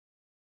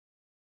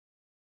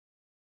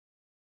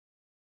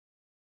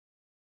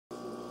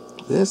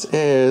This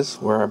is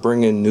where I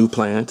bring in new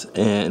plants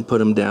and put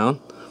them down.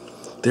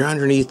 They're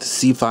underneath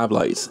the C5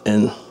 lights,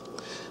 and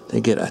they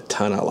get a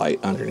ton of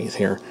light underneath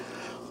here.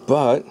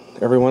 But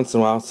every once in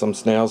a while, some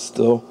snails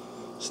still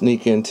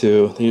sneak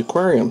into the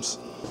aquariums.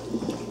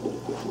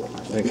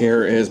 Like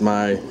here is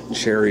my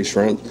cherry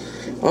shrimp.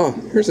 Oh,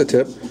 here's a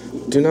tip.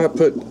 Do not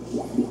put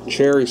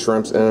cherry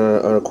shrimps in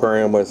an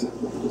aquarium with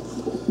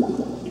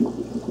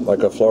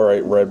like a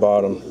fluorite red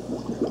bottom,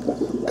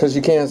 because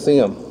you can't see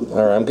them.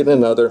 Alright, I'm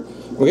getting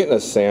a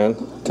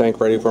sand tank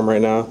ready for them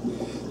right now.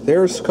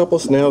 There's a couple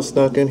snails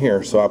snuck in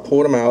here, so I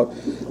pulled them out,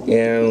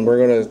 and we're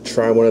going to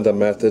try one of the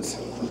methods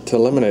to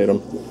eliminate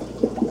them.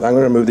 I'm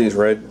going to move these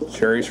red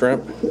cherry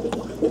shrimp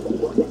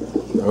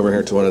over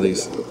here to one of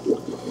these.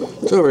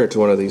 Over here to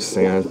one of these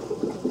sand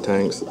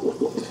tanks.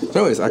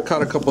 So anyways, I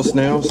caught a couple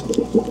snails.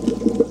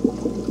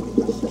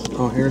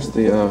 Oh, here's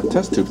the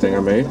test tube thing I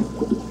made.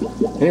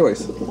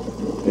 Anyways,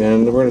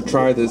 and we're going to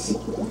try this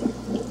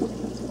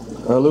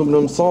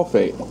aluminum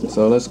sulfate.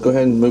 So let's go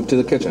ahead and move to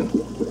the kitchen.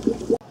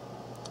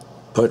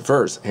 But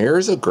first,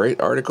 here's a great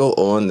article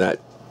on that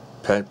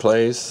pet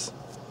place,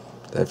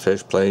 that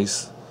fish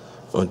place,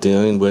 on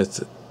dealing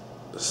with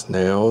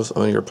snails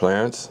on your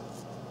plants.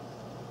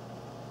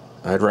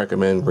 I'd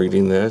recommend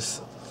reading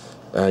this.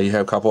 You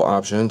have a couple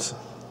options.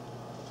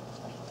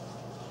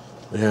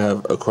 We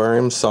have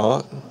aquarium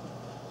salt,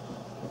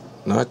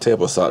 not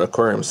table salt,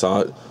 aquarium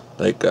salt,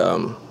 like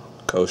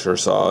kosher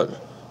salt,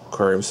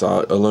 aquarium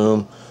salt,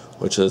 alum,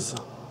 which is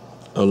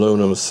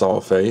aluminum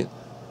sulfate.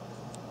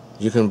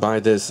 You can buy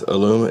this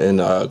alum in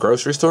a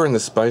grocery store in the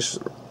spice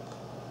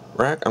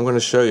rack. I'm going to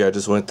show you. I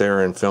just went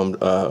there and filmed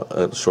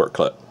a short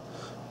clip.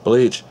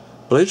 Bleach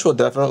will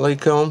definitely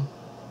kill them,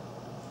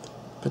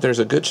 but there's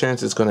a good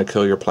chance it's going to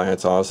kill your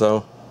plants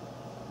also.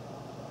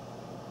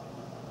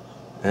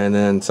 And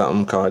then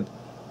something called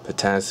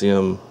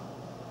potassium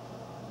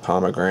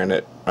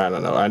pomegranate. I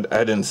don't know. I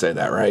didn't say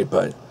that right,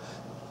 but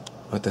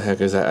what the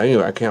heck is that?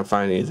 Anyway, I can't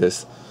find any of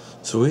this.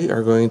 So we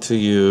are going to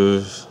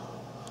use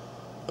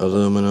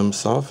aluminum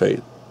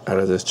sulfate out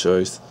of this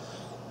choice.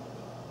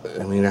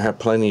 I mean, I have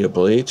plenty of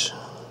bleach.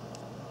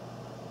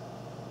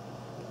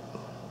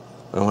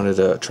 I wanted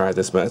to try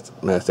this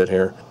method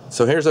here.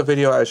 So here's a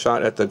video I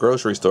shot at the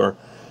grocery store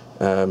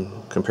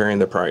comparing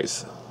the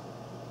price.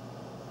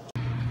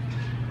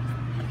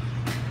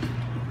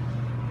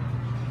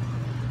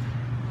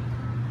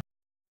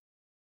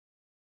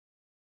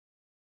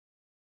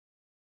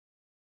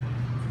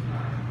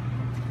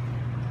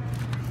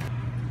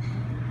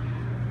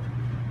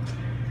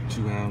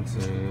 Two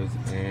ounces,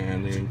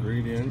 and the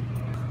ingredient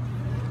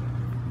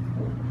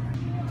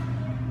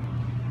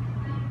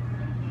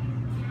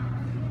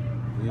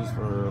used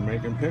for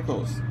making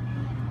pickles.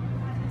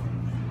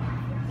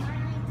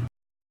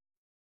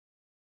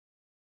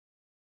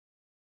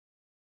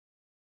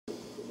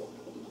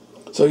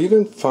 So you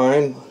can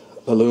find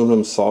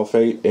aluminum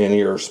sulfate in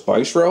your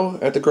spice row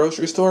at the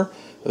grocery store.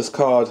 It's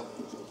called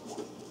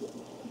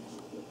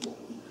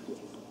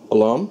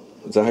alum.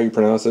 Is that how you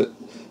pronounce it?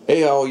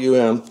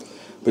 A-L-U-M.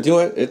 But you know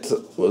what? It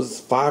was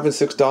 $5 and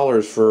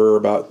 $6 for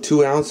about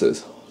 2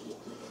 ounces.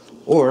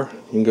 Or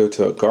you can go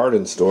to a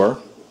garden store,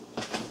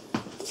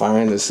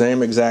 find the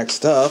same exact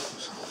stuff,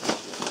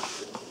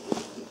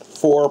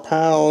 4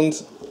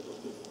 pounds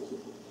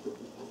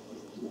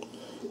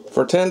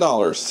for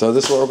 $10. So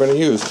this is what we're going to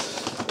use.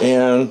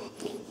 And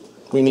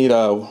we need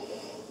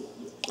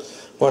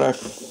what I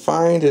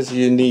find is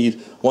you need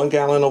 1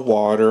 gallon of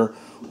water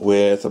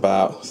with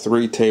about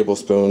 3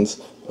 tablespoons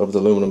of the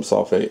aluminum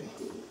sulfate.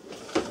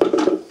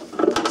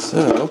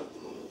 So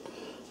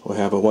we'll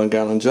have a 1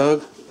 gallon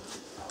jug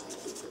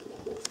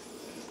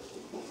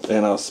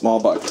and a small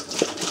bucket.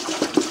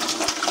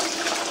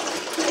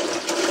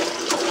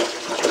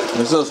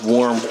 This is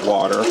warm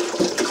water.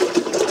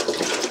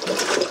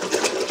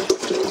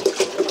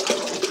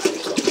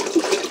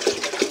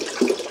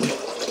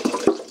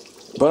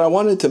 But I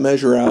wanted to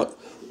measure out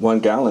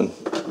 1 gallon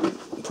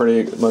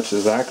pretty much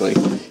exactly,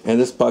 and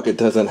this bucket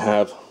doesn't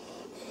have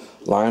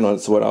line on it,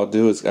 so what I'll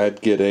do is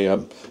I'd get a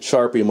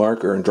Sharpie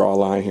marker and draw a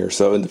line here,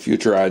 so in the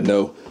future I'd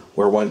know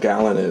where 1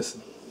 gallon is.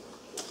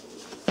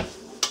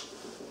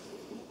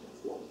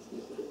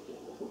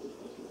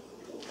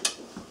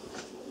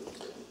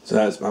 So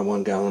that's my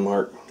 1 gallon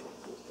mark.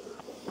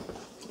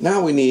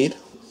 Now we need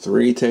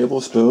 3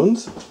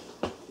 tablespoons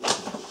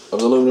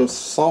of aluminum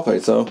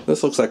sulfate. So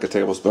this looks like a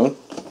tablespoon.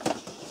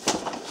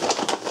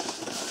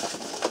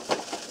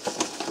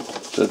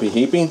 Should it be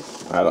heaping?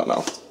 I don't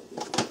know.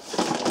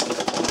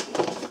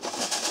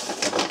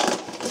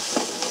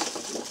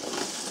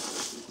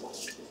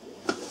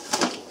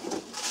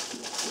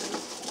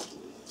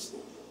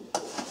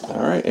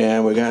 Alright,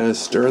 and we gotta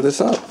stir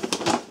this up.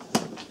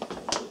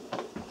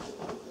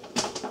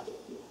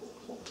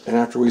 And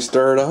after we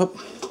stir it up,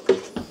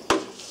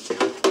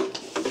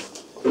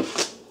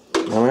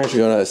 I'm actually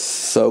gonna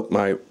soak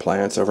my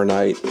plants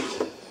overnight.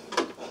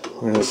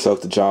 We're gonna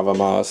soak the Java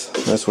moss.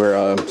 That's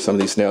where some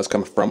of these snails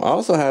come from. I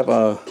also have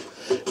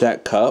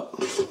that cup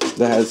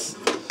that has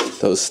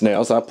those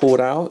snails I pulled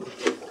out.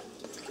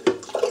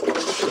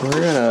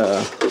 We're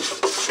gonna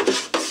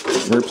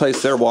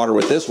replace their water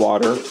with this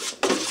water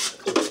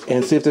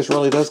and see if this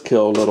really does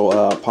kill little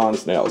pond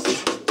snails.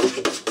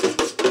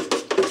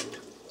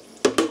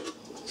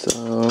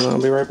 So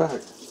I'll be right back.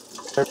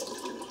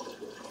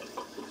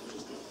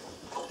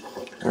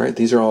 Alright,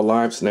 these are all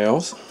live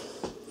snails.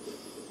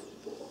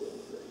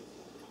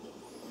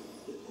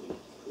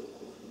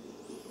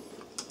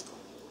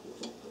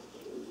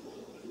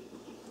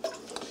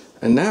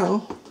 And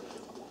now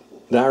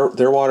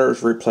their water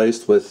is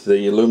replaced with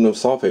the aluminum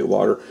sulfate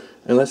water,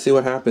 and let's see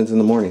what happens in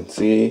the morning.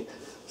 See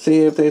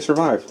if they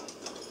survive.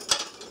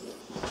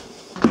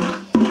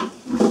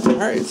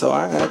 Alright, so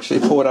I actually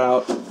pulled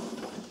out a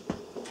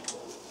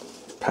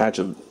patch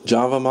of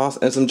Java moss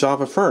and some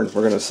Java ferns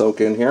we're going to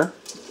soak in here.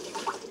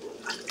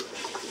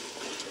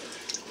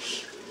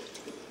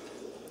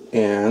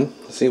 And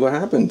see what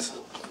happens.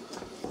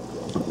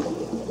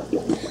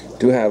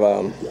 Do have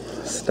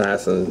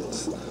Stassen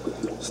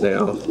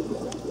snail.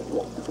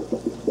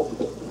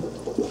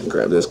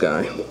 Grab this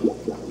guy. You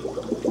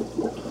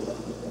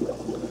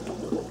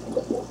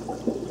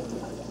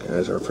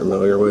guys are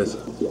familiar with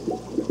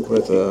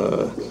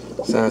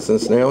Stassen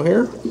snail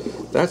here.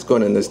 That's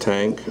going in this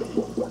tank.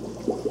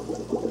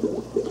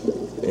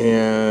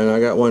 And I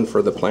got one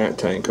for the plant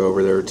tank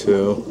over there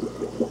too.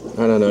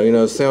 I don't know, you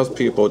know,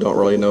 salespeople don't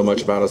really know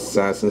much about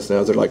Stassen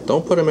snails. They're like,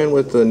 don't put them in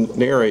with the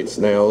narrate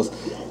snails,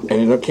 and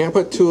you know, can't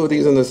put two of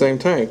these in the same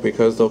tank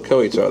because they'll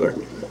kill each other.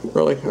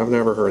 Really? I've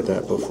never heard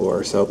that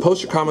before. So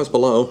post your comments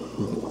below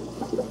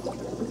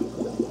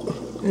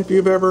if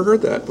you've ever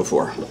heard that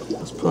before.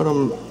 Let's put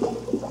them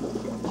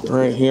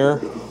right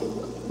here.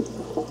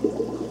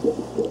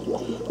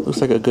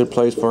 Looks like a good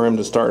place for him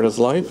to start his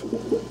life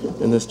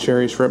in this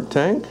cherry shrimp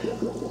tank.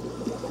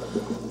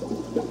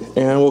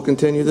 And we'll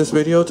continue this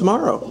video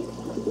tomorrow.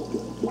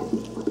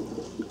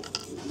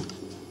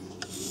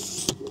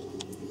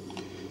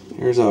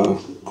 Here's a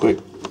quick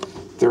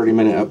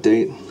 30-minute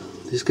update.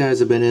 These guys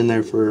have been in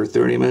there for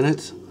 30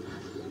 minutes.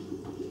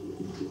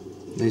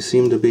 They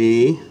seem to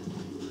be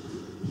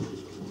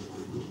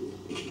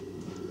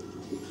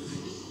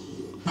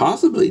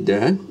possibly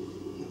dead.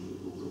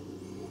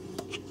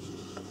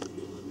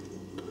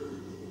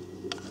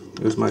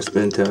 Here's my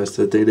spin test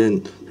that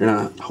they're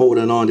not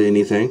holding on to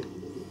anything.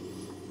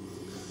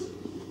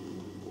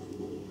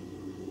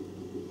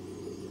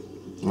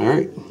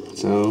 Alright,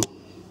 so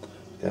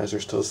guys are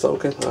still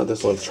soaking.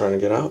 This one's trying to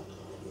get out.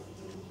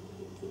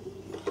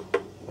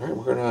 Alright,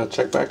 we're gonna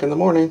check back in the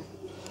morning.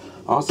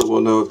 Also,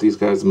 we'll know if these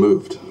guys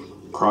moved,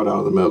 crawled out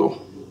of the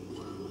middle.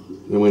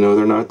 Then we know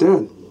they're not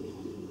dead.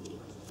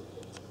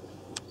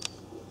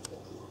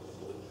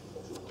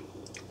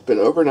 But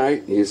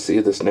overnight, you see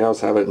the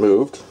snails haven't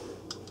moved.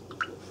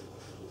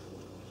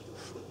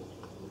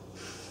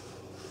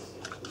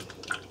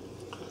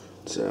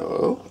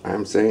 So,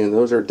 I'm saying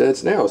those are dead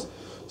snails.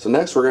 So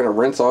next we're going to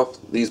rinse off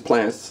these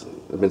plants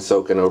that have been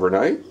soaking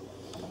overnight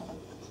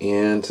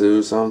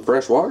into some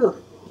fresh water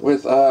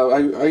with,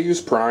 I use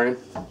Prime.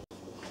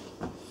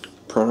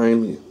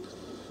 Prime,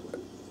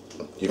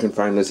 you can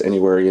find this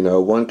anywhere, you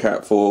know, 1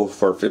 capful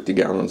for 50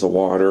 gallons of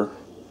water.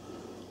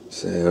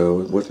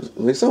 So,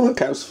 they sell in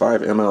caps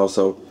 5 ml,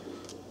 so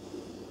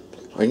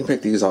you can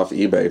pick these off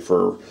eBay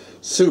for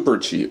super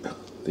cheap.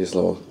 These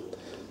little,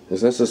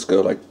 let's just go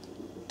like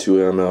 2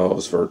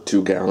 mLs for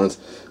 2 gallons,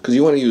 because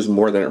you want to use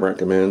more than it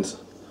recommends.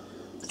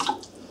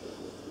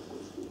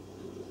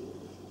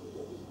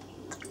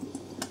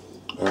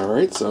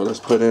 Alright, so let's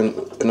put in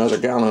another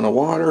gallon of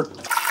water.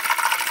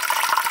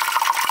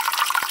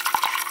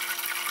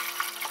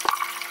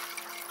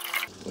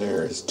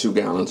 There's 2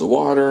 gallons of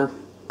water.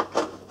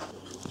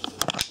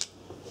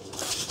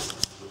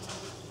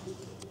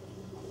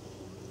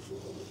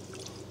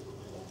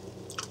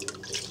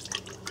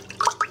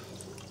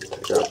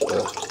 Take out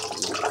the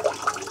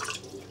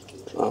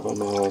Java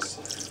moss.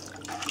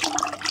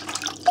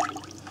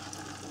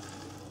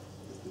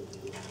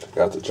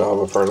 Got the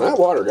Java fern. That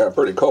water got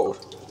pretty cold.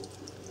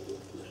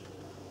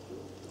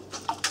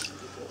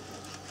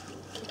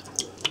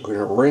 We're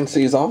gonna rinse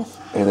these off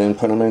and then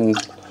put them in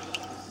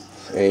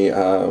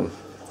a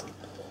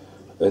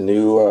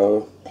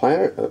new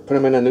plant. Put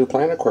them in a new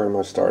plant aquarium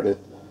I started.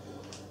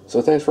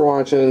 So thanks for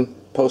watching.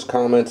 Post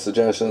comments,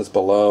 suggestions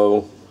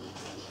below.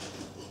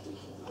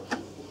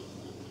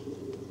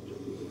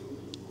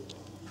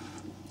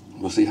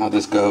 We'll see how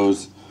this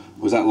goes.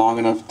 Was that long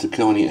enough to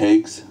kill any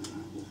eggs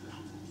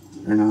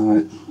or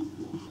not?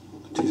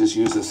 To just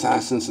use the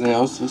Stassen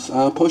snails? Just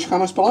post your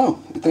comments below.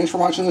 Thanks for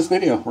watching this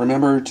video.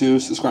 Remember to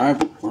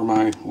subscribe for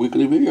my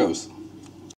weekly videos.